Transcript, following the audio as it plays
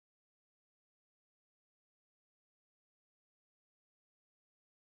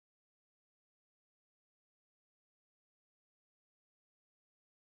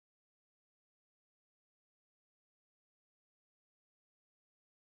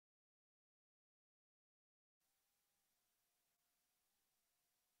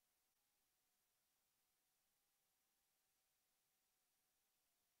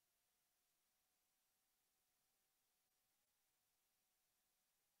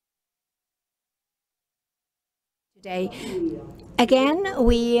Today, again,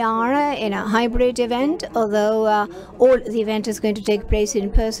 we are in a hybrid event, although all the event is going to take place in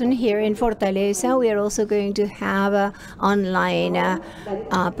person here in Fortaleza. We are also going to have online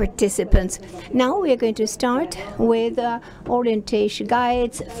participants. Now we are going to start with orientation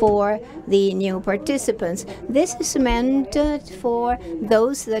guides for the new participants. This is meant for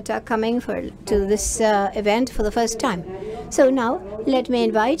those that are coming to this event for the first time. So now, let me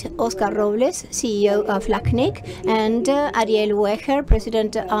invite Oscar Robles, CEO of LACNIC, and Ariel Wecher,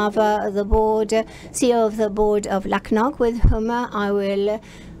 President of the board, CEO of the board of LACNOG, with whom I will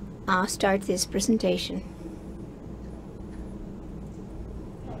start this presentation.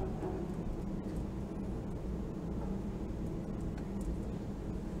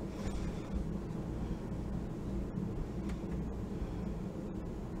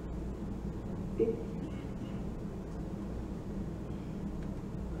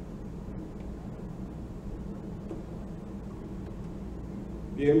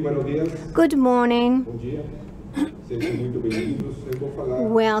 Good morning.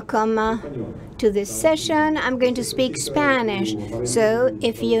 Welcome to this session. I'm going to speak Spanish, so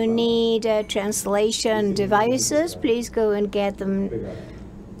if you need translation devices, please go and get them.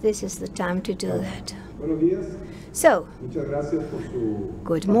 This is the time to do that. So,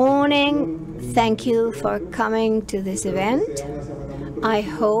 good morning. Thank you for coming to this event. I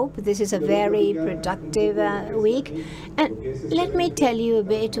hope this is a very productive week. And let me tell you a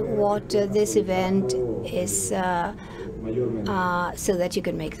bit what this event is so that you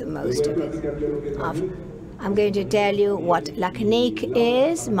can make the most of it. I'm going to tell you what LACNIC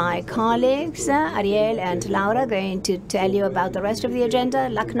is. My colleagues, Ariel and Laura, are going to tell you about the rest of the agenda,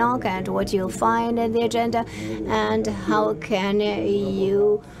 LACNOG, and what you'll find in the agenda, and how can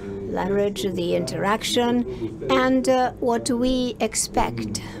you leverage the interaction, and what we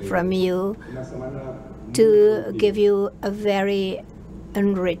expect from you to give you a very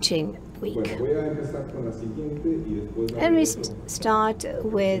enriching week. Let me start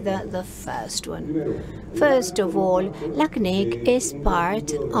with the first one. First of all, LACNIC is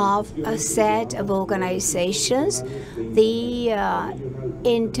part of a set of organizations, the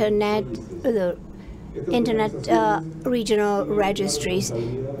Internet regional registries.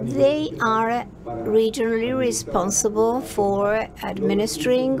 They are regionally responsible for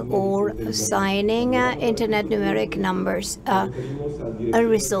administering or assigning Internet numeric numbers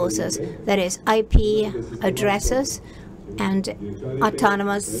resources, that is IP addresses and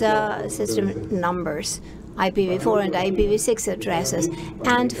autonomous system numbers, IPv4 and IPv6 addresses.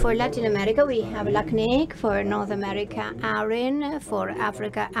 And for Latin America, we have LACNIC, for North America, ARIN, for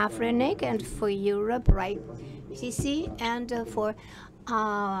Africa, AFRINIC, and for Europe, RIPE-CC, and for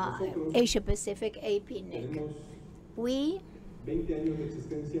Asia-Pacific, APNIC. We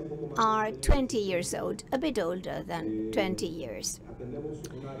are 20 years old, a bit older than 20 years.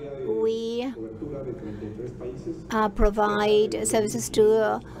 We provide services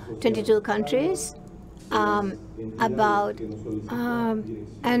to 22 countries, and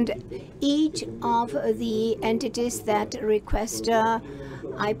each of the entities that request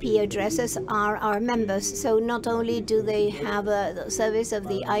IP addresses are our members. So not only do they have the service of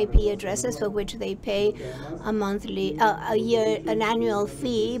the IP addresses, for which they pay an annual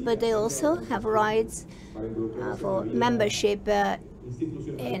fee, but they also have rights for membership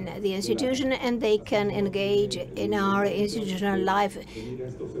in the institution, and they can engage in our institutional life.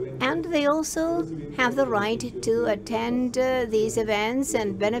 And they also have the right to attend these events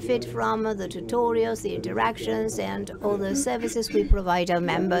and benefit from the tutorials, the interactions, and all the services we provide our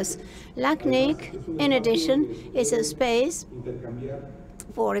members. LACNIC, in addition, is a space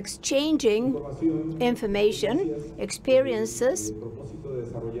for exchanging information, experiences,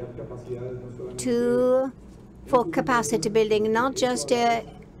 for capacity building, not just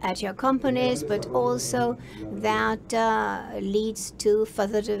at your companies, but also that leads to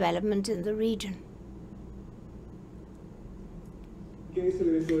further development in the region.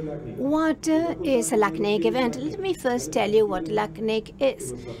 What is a LACNIC event? Let me first tell you what LACNIC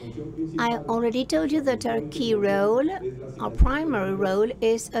is. I already told you that our key role, our primary role,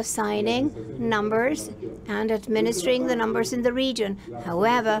 is assigning numbers and administering the numbers in the region.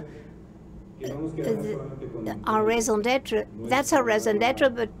 However, our raison d'etre, that's our raison d'etre,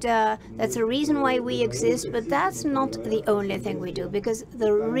 but that's the reason why we exist, but that's not the only thing we do, because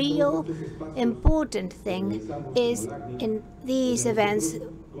the real important thing is in these events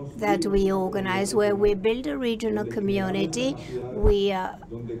that we organize, where we build a regional community, we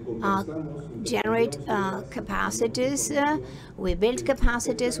generate capacities, we build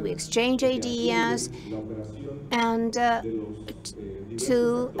capacities, we exchange ideas, and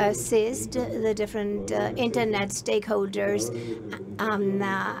to assist the different internet stakeholders,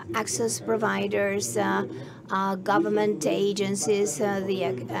 access providers, government agencies, the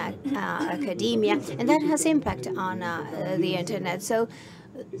academia, and that has impact on the internet. So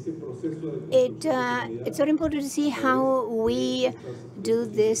it's very important to see how we do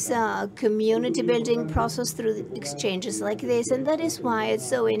this community building process through exchanges like this, and that is why it's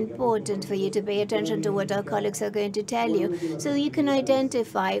so important for you to pay attention to what our colleagues are going to tell you, so you can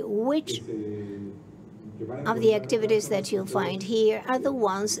identify which of the activities that you'll find here are the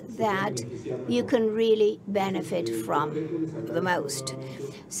ones that you can really benefit from the most.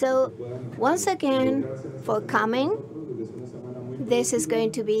 So once again, for coming. This is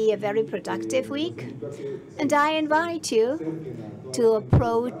going to be a very productive week, and I invite you to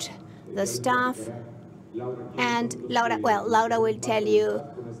approach the staff. And Laura will tell you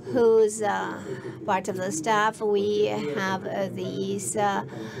who's part of the staff. We have these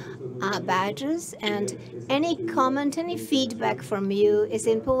badges, and any comment, any feedback from you is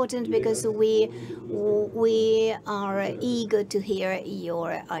important because we are eager to hear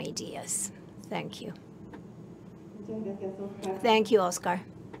your ideas. Thank you. Thank you, Oscar.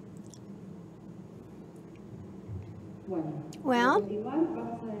 Well,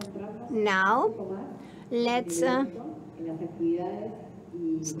 now let's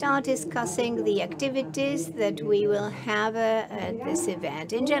start discussing the activities that we will have at this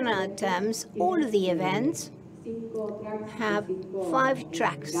event. In general terms, all of the events have 5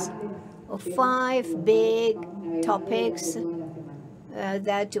 tracks or 5 big topics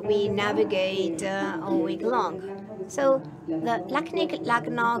that we navigate all week long. So the LACNIC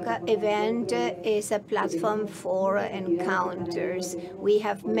event is a platform for encounters. We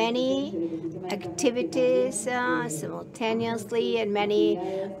have many activities simultaneously and many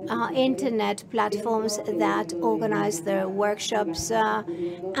internet platforms that organize their workshops at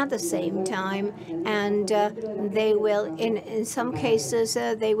the same time, and they will, in some cases,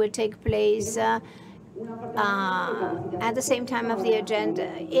 they will take place at the same time of the agenda,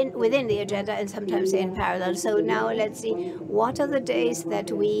 within the agenda, and sometimes in parallel. So now let's see what are the days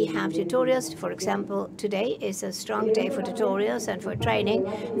that we have tutorials. For example, today is a strong day for tutorials and for training.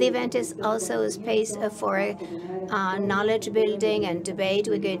 The event is also a space for knowledge building and debate.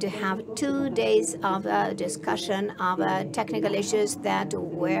 We're going to have 2 days of discussion of technical issues that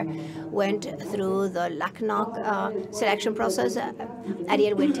went through the LACNOC selection process.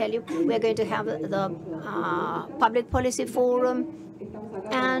 Ariel will tell you. We're going to have the Public Policy Forum,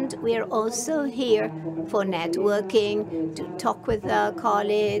 and we are also here for networking, to talk with our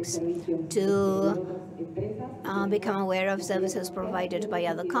colleagues, to become aware of services provided by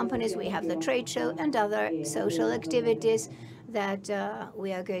other companies. We have the trade show and other social activities that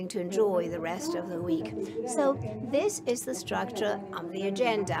we are going to enjoy the rest of the week. So this is the structure of the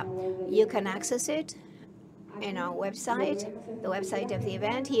agenda. You can access it in our website, the website of the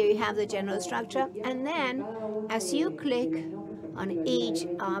event. Here you have the general structure, and then as you click on each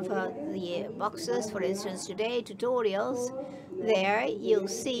of the boxes, for instance today, tutorials, there you'll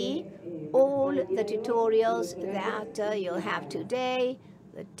see all the tutorials that you'll have today,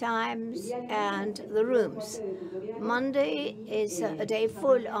 the times and the rooms. Monday is a day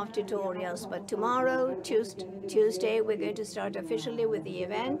full of tutorials, but tomorrow, Tuesday, we're going to start officially with the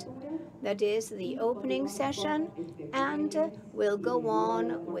event. That is the opening session, and we'll go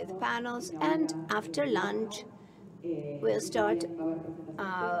on with panels, and after lunch we'll start,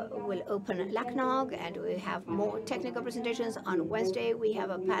 we'll open LACNOG, and we have more technical presentations. On Wednesday we have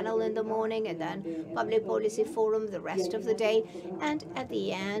a panel in the morning, and then Public Policy Forum the rest of the day, and at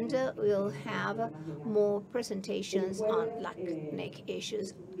the end we'll have more presentations on LACNIC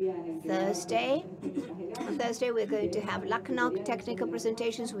issues. Thursday we're going to have LACNOG technical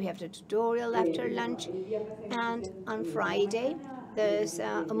presentations. We have the tutorial after lunch, and on Friday there's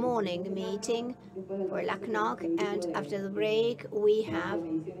a morning meeting for LACNOG, and after the break we have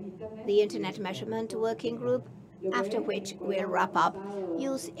the Internet Measurement Working Group, after which we'll wrap up.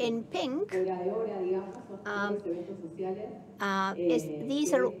 Use in pink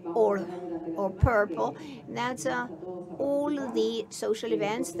these are or purple. That's all the social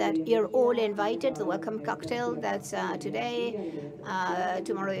events that you're all invited. The welcome cocktail, that's today.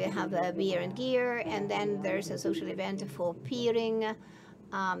 Tomorrow you have a beer and gear, and then there's a social event for peering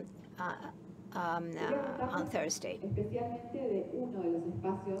on Thursday.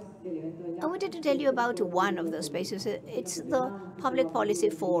 I wanted to tell you about one of those spaces. It's the Public Policy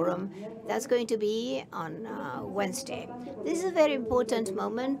Forum. That's going to be on Wednesday. This is a very important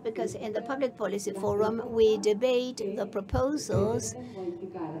moment because in the Public Policy Forum we debate the proposals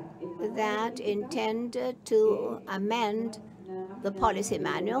that intend to amend the policy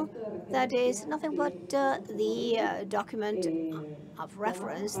manual. That is nothing but the document of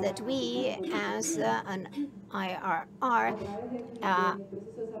reference that we, as an IRR,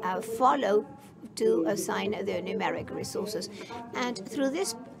 follow to assign the numeric resources. And through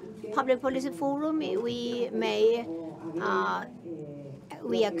this public policy forum, we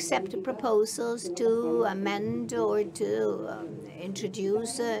accept proposals to amend or to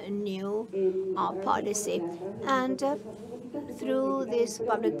introduce a new policy. And through this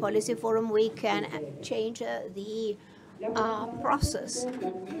public policy forum, we can change the process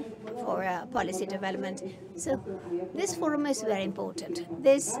for policy development. So this forum is very important.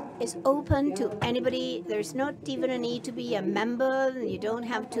 This is open to anybody. There's not even a need to be a member. You don't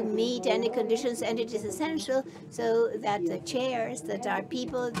have to meet any conditions, and it is essential so that the chairs, that are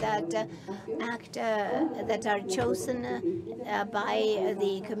people that that are chosen by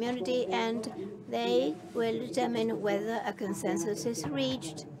the community, and they will determine whether a consensus is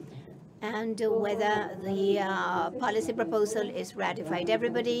reached and whether the policy proposal is ratified.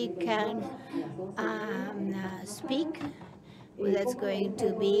 Everybody can speak. That's going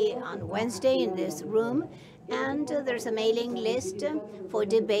to be on Wednesday in this room. And there's a mailing list for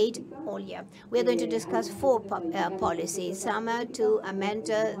debate all year. We're going to discuss 4 policies. Some to amend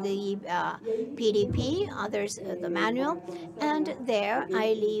the PDP, others the manual. And there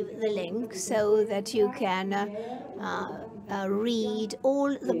I leave the link so that you can read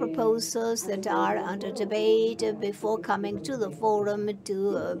all the proposals that are under debate before coming to the forum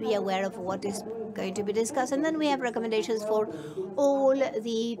to be aware of what is going to be discussed. And then we have recommendations for all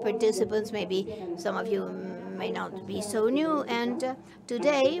the participants. Maybe some of you may not be so new. And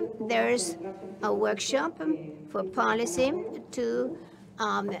today there's a workshop for policy to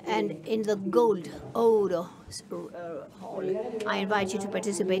and in the Gold Oro Hall. I invite you to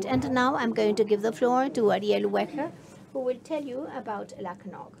participate. And now I'm going to give the floor to Ariel Wecker, who will tell you about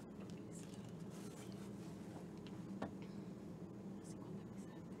LACNOG.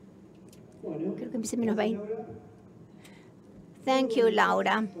 Thank you,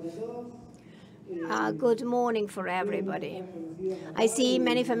 Laura. Good morning for everybody. I see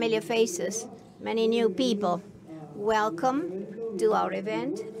many familiar faces, many new people. Welcome to our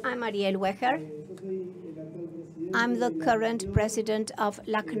event. I'm Ariel Wecker. I'm the current president of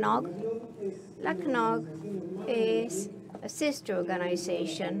LACNOG. LACNOG is a sister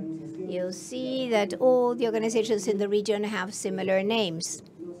organization. You'll see that all the organizations in the region have similar names.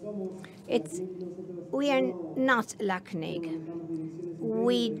 We are not LACNIG.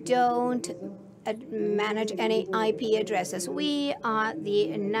 We don't manage any IP addresses. We are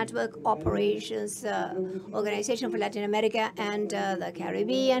the Network Operations Organization for Latin America and the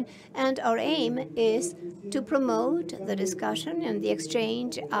Caribbean, and our aim is to promote the discussion and the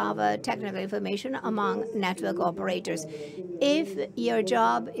exchange of technical information among network operators. If your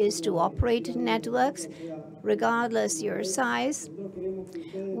job is to operate networks, regardless your size,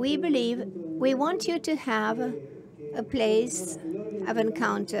 we believe we want you to have a place of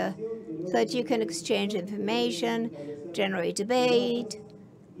encounter so that you can exchange information, generate debate,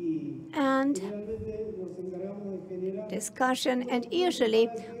 and discussion. And usually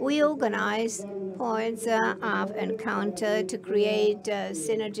we organize points of encounter to create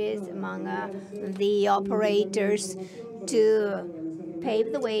synergies among the operators, to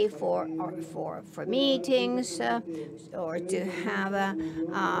pave the way for meetings or to have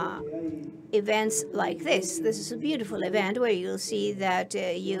events like this. This is a beautiful event where you'll see that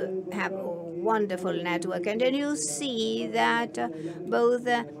you have a wonderful network, and then you'll see that both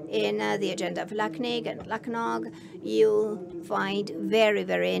in the agenda of LACNIG and LACNOG, you'll find very,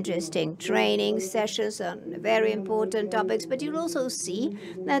 very interesting training sessions on very important topics, but you'll also see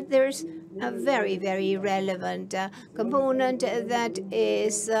that there's a very, very relevant component that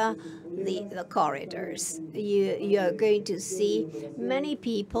is the corridors. You are going to see many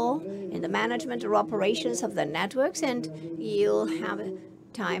people in the management or operations of the networks, and you'll have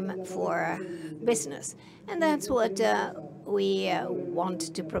time for business. And that's what we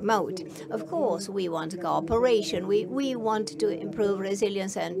want to promote. Of course, we want cooperation. We want to improve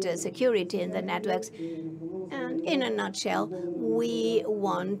resilience and security in the networks. And in a nutshell, we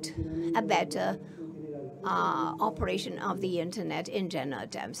want a better operation of the internet in general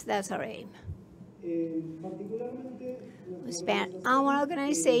terms. That's our aim. Our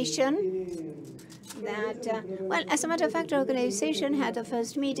organization that, well, as a matter of fact, our organization had a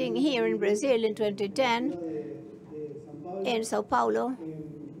first meeting here in Brazil in 2010 in Sao Paulo.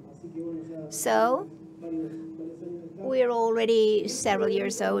 So we're already several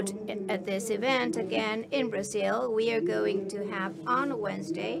years old at this event again in Brazil. We are going to have on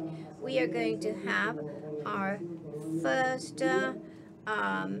Wednesday, we are going to have our first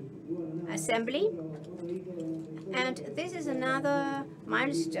assembly. And this is another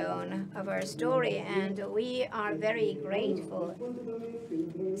milestone of our story, and we are very grateful.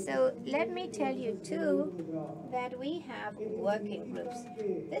 So let me tell you too that we have working groups.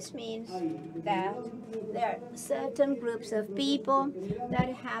 This means that there are certain groups of people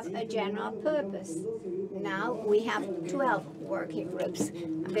that have a general purpose. Now we have 12 working groups.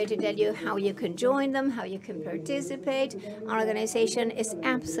 I'm going to tell you how you can join them, how you can participate. Our organization is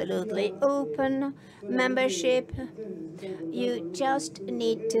absolutely open. Membership, you just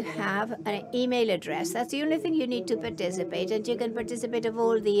need to have an email address. That's the only thing you need to participate, and you can participate of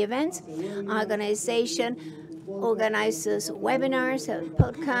all the events. Our organization organizes webinars,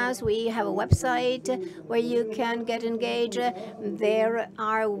 podcasts. We have a website where you can get engaged. There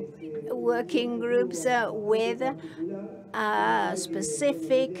are working groups with a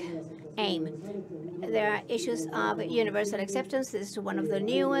specific aim. There are issues of universal acceptance. This is one of the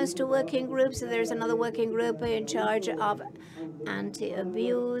newest working groups. There's another working group in charge of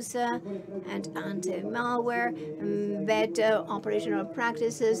anti-abuse and anti-malware, better operational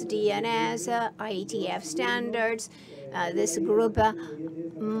practices, DNS, IETF standards. This group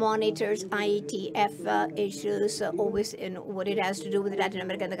monitors IETF issues always in what it has to do with Latin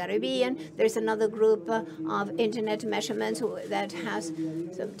America and the Caribbean. There's another group of internet measurements that has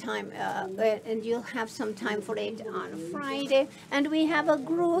some time, and you'll have some time for it on Friday. And we have a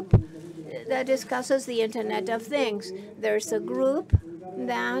group that discusses the Internet of Things. There's a group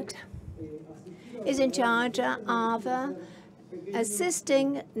that is in charge of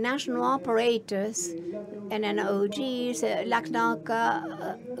assisting national operators and NOGs,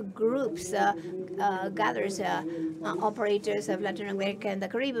 LACNOG groups, gathers operators of Latin America and the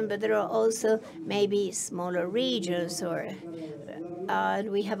Caribbean, but there are also maybe smaller regions, or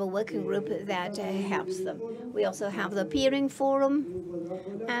we have a working group that helps them. We also have the peering forum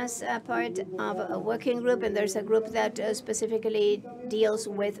as a part of a working group, and there's a group that specifically deals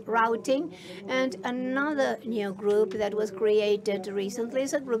with routing. And another new group that was created recently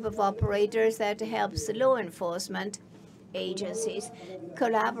is a group of operators that helps law enforcement agencies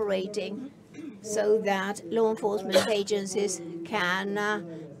collaborating so that law enforcement agencies can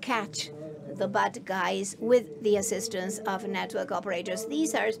catch the bad guys with the assistance of network operators.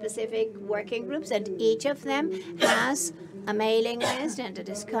 These are specific working groups, and each of them has a mailing list and a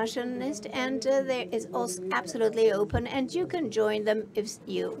discussion list, and there is also absolutely open, and you can join them if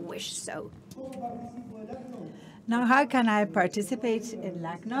you wish so. Now, how can I participate in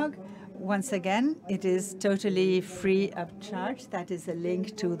LACNOG? Once again, it is totally free of charge. That is a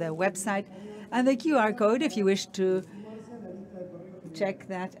link to the website and the QR code if you wish to check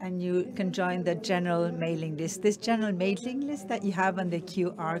that, and you can join the general mailing list. This general mailing list that you have on the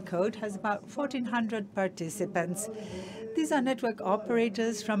QR code has about 1,400 participants. These are network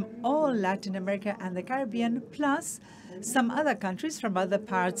operators from all Latin America and the Caribbean, plus some other countries from other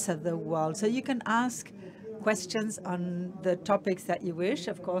parts of the world. So you can ask questions on the topics that you wish.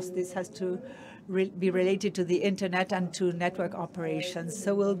 Of course, this has to be related to the internet and to network operations.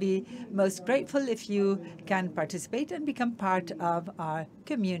 So we'll be most grateful if you can participate and become part of our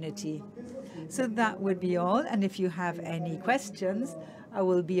community. So that would be all. And if you have any questions, I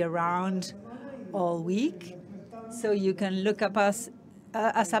will be around all week. So you can look up us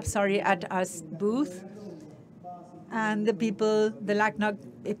up at our booth. And the people, the LACNOG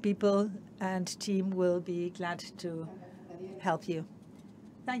people and team will be glad to help you.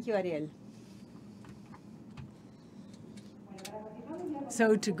 Thank you, Ariel.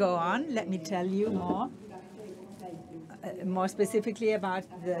 So to go on, let me tell you more specifically about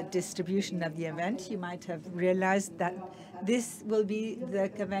the distribution of the event. You might have realized that this will be the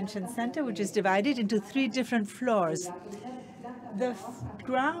convention center, which is divided into 3 different floors. The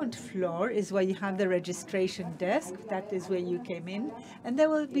ground floor is where you have the registration desk. That is where you came in. And there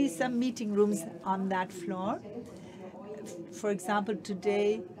will be some meeting rooms on that floor. For example,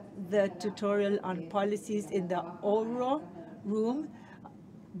 today, the tutorial on policies in the oral room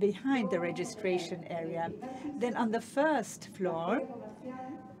behind the registration area. Then on the first floor,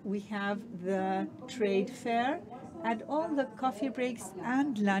 we have the trade fair, and all the coffee breaks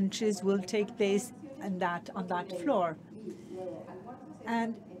and lunches will take place on that floor.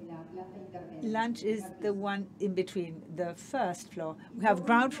 And lunch is the one in between the first floor. We have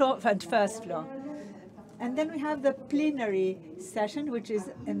ground floor and first floor. And then we have the plenary session, which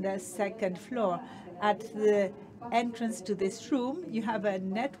is in the second floor. At the entrance to this room, you have a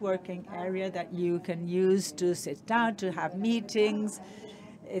networking area that you can use to sit down, to have meetings.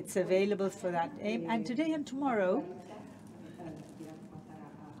 It's available for that aim. And today and tomorrow,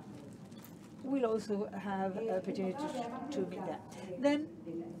 we'll also have an opportunity to meet there. Then,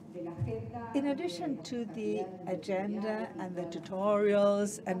 in addition to the agenda and the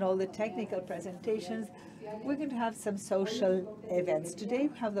tutorials and all the technical presentations, we're going to have some social events. Today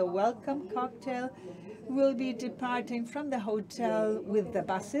we have the welcome cocktail. We'll be departing from the hotel with the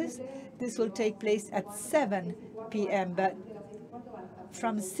buses. This will take place at 7 p.m., but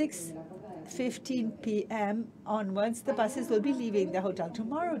from 6:15 p.m. onwards, the buses will be leaving the hotel.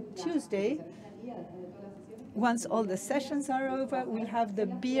 Tomorrow, Tuesday, once all the sessions are over, we'll have the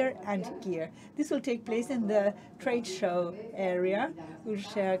beer and gear. This will take place in the trade show area. We'll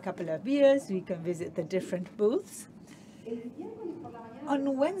share a couple of beers. We can visit the different booths.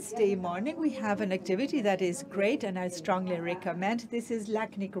 On Wednesday morning, we have an activity that is great, and I strongly recommend. This is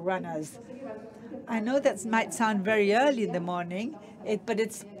LACNIC Runners. I know that might sound very early in the morning, but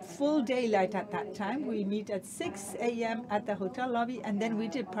it's full daylight at that time. We meet at 6 a.m. at the hotel lobby, and then we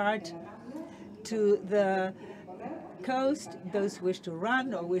depart to the coast. Those who wish to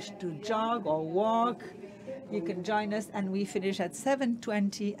run or wish to jog or walk, you can join us, and we finish at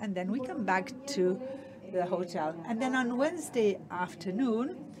 7:20, and then we come back to the hotel. And then on Wednesday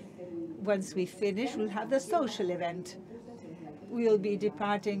afternoon, once we finish, we'll have the social event. We'll be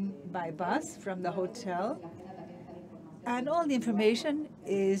departing by bus from the hotel, and all the information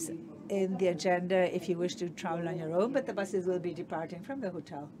is in the agenda if you wish to travel on your own, but the buses will be departing from the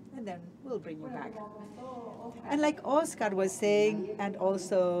hotel, and then we'll bring you back. And like Oscar was saying, and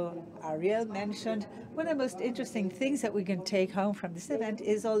also Ariel mentioned, one of the most interesting things that we can take home from this event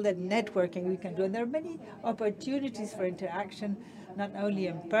is all the networking we can do. And there are many opportunities for interaction, not only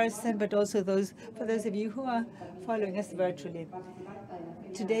in person, but also for those of you who are following us virtually.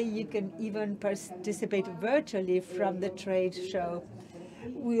 Today you can even participate virtually from the trade show.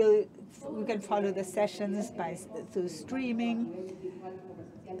 We can follow the sessions through streaming.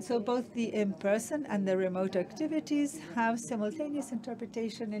 So both the in-person and the remote activities have simultaneous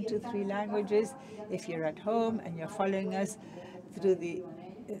interpretation into 3 languages. If you're at home and you're following us through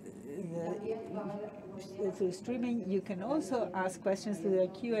through streaming, you can also ask questions through the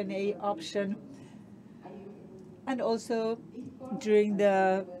Q&A option. And also during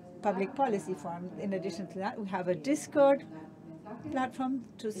the public policy forum. In addition to that, we have a Discord platform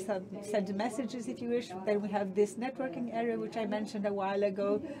to send messages if you wish. Then we have this networking area, which I mentioned a while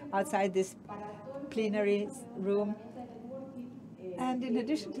ago, outside this plenary room. And in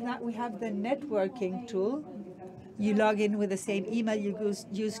addition to that, we have the networking tool. You log in with the same email you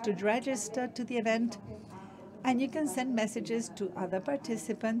used to register to the event, and you can send messages to other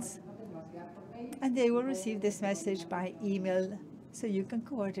participants, and they will receive this message by email, so you can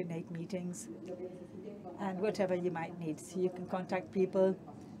coordinate meetings and whatever you might need. So you can contact people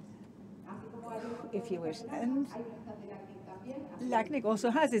if you wish. And LACNIC also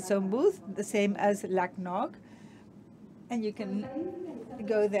has its own booth, the same as LACNOG, and you can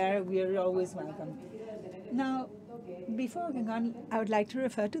go there. We are always welcome. Now, before going on, I would like to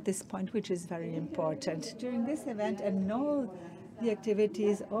refer to this point, which is very important. During this event and in all the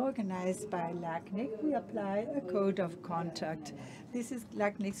activities organized by LACNIC, we apply a code of conduct. This is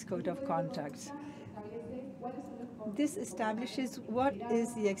LACNIC's code of conduct. This establishes what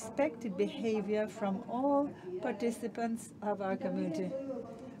is the expected behavior from all participants of our community.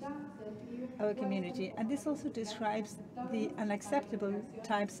 And this also describes the unacceptable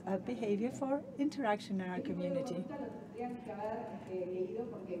types of behavior for interaction in our community.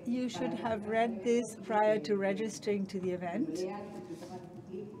 You should have read this prior to registering to the event,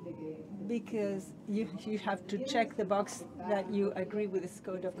 because you have to check the box that you agree with this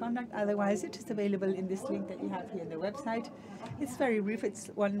code of conduct. Otherwise, it is available in this link that you have here on the website. It's very brief. It's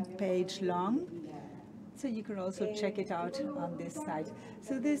 1 page long. So you can also check it out on this site.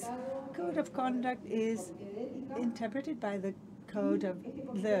 So this code of conduct is interpreted by the code of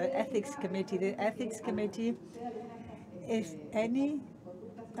the Ethics Committee. The Ethics Committee, if any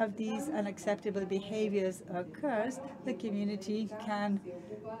of these unacceptable behaviors occurs, the community can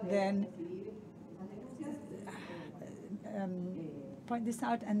then point this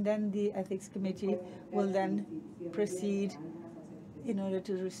out, and then the Ethics Committee will then proceed in order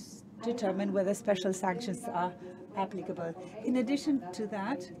to determine whether special sanctions are applicable. In addition to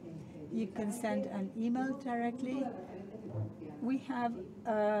that, you can send an email directly. We have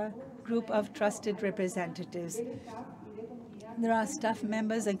a group of trusted representatives. There are staff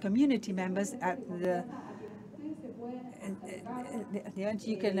members and community members at the event.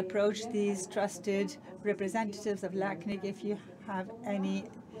 You can approach these trusted representatives of LACNIC if you have any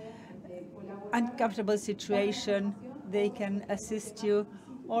uncomfortable situation. They can assist you,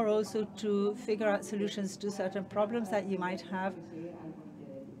 or also to figure out solutions to certain problems that you might have.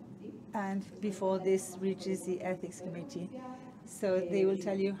 and before this reaches the Ethics Committee. So they will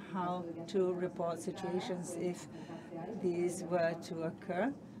tell you how to report situations if these were to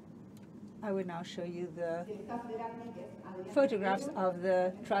occur. I will now show you the photographs of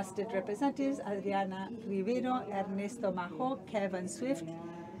the trusted representatives: Adriana Rivero, Ernesto Majo, Kevin Swift,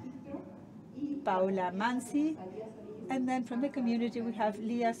 Paula Mansi, and then from the community we have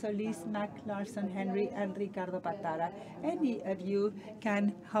Leah Solis, Mac Larson Henry, and Ricardo Patara. Any of you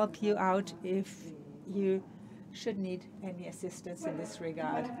can help you out if you should need any assistance in this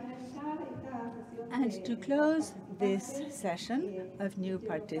regard. And to close this session of new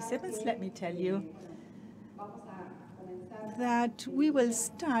participants, let me tell you that we will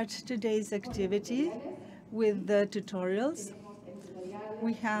start today's activity with the tutorials.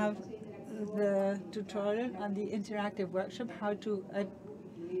 We have the tutorial on the interactive workshop, how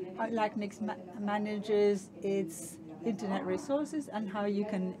LACNIC manages its internet resources and how you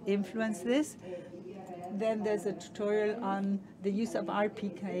can influence this. Then there's a tutorial on the use of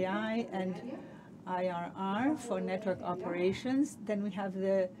RPKI and IRR for network operations. Then we have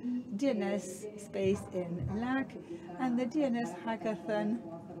the DNS space in LAC and the DNS hackathon,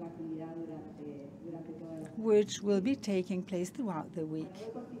 which will be taking place throughout the week.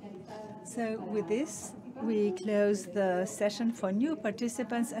 So with this, we close the session for new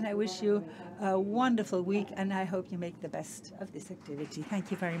participants, and I wish you a wonderful week, and I hope you make the best of this activity.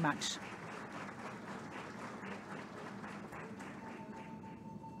 Thank you very much.